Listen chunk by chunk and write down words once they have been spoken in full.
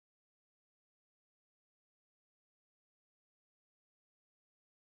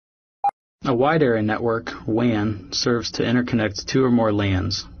A wide area network, WAN, serves to interconnect two or more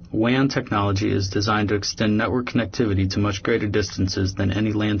LANs. WAN technology is designed to extend network connectivity to much greater distances than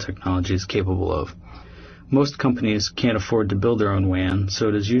any LAN technology is capable of. Most companies can't afford to build their own WAN, so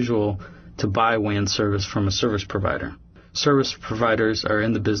it is usual to buy WAN service from a service provider. Service providers are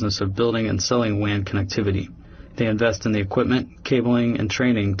in the business of building and selling WAN connectivity. They invest in the equipment, cabling, and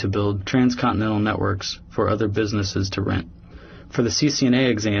training to build transcontinental networks for other businesses to rent. For the CCNA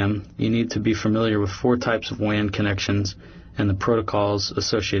exam, you need to be familiar with 4 types of WAN connections and the protocols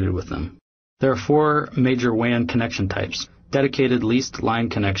associated with them. There are 4 major WAN connection types: dedicated leased line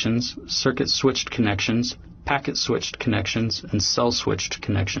connections, circuit switched connections, packet switched connections, and cell switched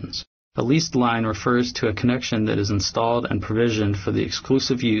connections. A leased line refers to a connection that is installed and provisioned for the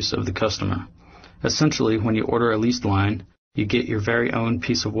exclusive use of the customer. Essentially, when you order a leased line, you get your very own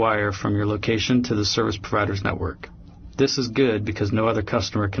piece of wire from your location to the service provider's network. This is good because no other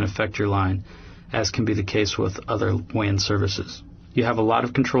customer can affect your line, as can be the case with other WAN services. You have a lot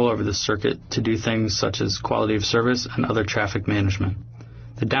of control over this circuit to do things such as quality of service and other traffic management.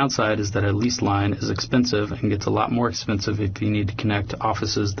 The downside is that a leased line is expensive and gets a lot more expensive if you need to connect to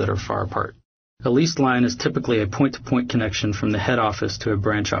offices that are far apart. A leased line is typically a point-to-point connection from the head office to a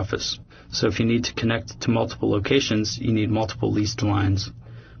branch office. So if you need to connect to multiple locations, you need multiple leased lines.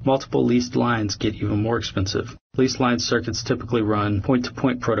 Multiple leased lines get even more expensive. Leased line circuits typically run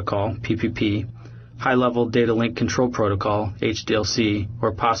point-to-point protocol, PPP, high-level data link control protocol, HDLC,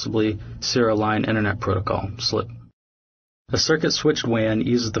 or possibly serial line internet protocol, SLIP. A circuit-switched WAN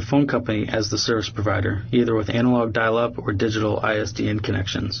uses the phone company as the service provider, either with analog dial-up or digital ISDN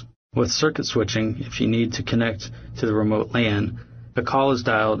connections. With circuit switching, if you need to connect to the remote LAN, a call is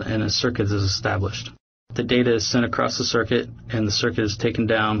dialed and a circuit is established. The data is sent across the circuit, and the circuit is taken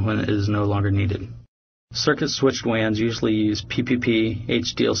down when it is no longer needed. Circuit-switched WANs usually use PPP,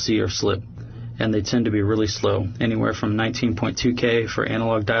 HDLC, or SLIP, and they tend to be really slow, anywhere from 19.2K for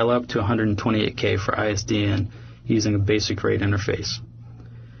analog dial-up to 128K for ISDN, using a basic rate interface.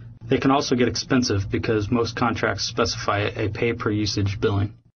 They can also get expensive because most contracts specify a pay-per-usage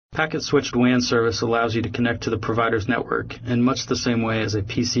billing. Packet-switched WAN service allows you to connect to the provider's network in much the same way as a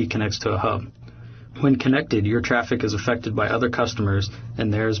PC connects to a hub. When connected, your traffic is affected by other customers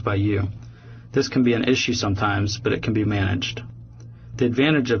and theirs by you. This can be an issue sometimes, but it can be managed. The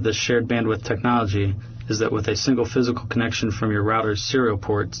advantage of this shared bandwidth technology is that with a single physical connection from your router's serial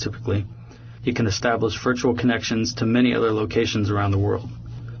ports, typically, you can establish virtual connections to many other locations around the world.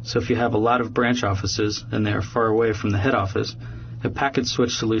 So if you have a lot of branch offices and they are far away from the head office, a packet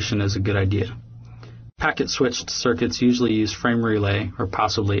switch solution is a good idea. Packet switched circuits usually use frame relay or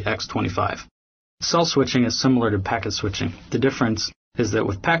possibly X25. Cell switching is similar to packet switching. The difference is that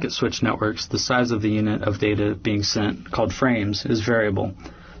with packet switch networks, the size of the unit of data being sent, called frames, is variable.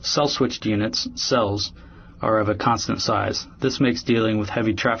 Cell switched units, cells, are of a constant size. This makes dealing with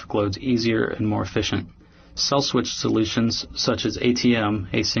heavy traffic loads easier and more efficient. Cell switched solutions, such as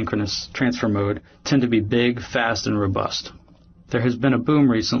ATM, asynchronous transfer mode, tend to be big, fast, and robust. There has been a boom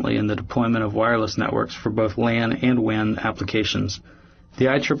recently in the deployment of wireless networks for both LAN and WAN applications. The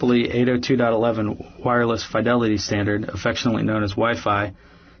IEEE 802.11 Wireless Fidelity Standard, affectionately known as Wi-Fi,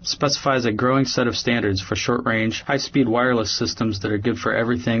 specifies a growing set of standards for short-range, high-speed wireless systems that are good for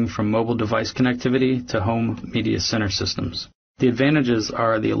everything from mobile device connectivity to home media center systems. The advantages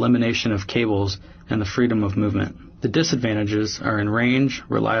are the elimination of cables and the freedom of movement. The disadvantages are in range,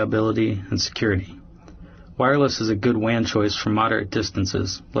 reliability, and security. Wireless is a good WAN choice for moderate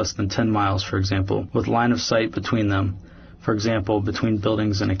distances, less than 10 miles for example, with line of sight between them, for example between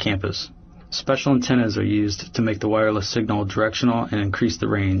buildings and a campus. Special antennas are used to make the wireless signal directional and increase the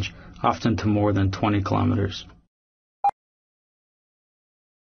range, often to more than 20 kilometers.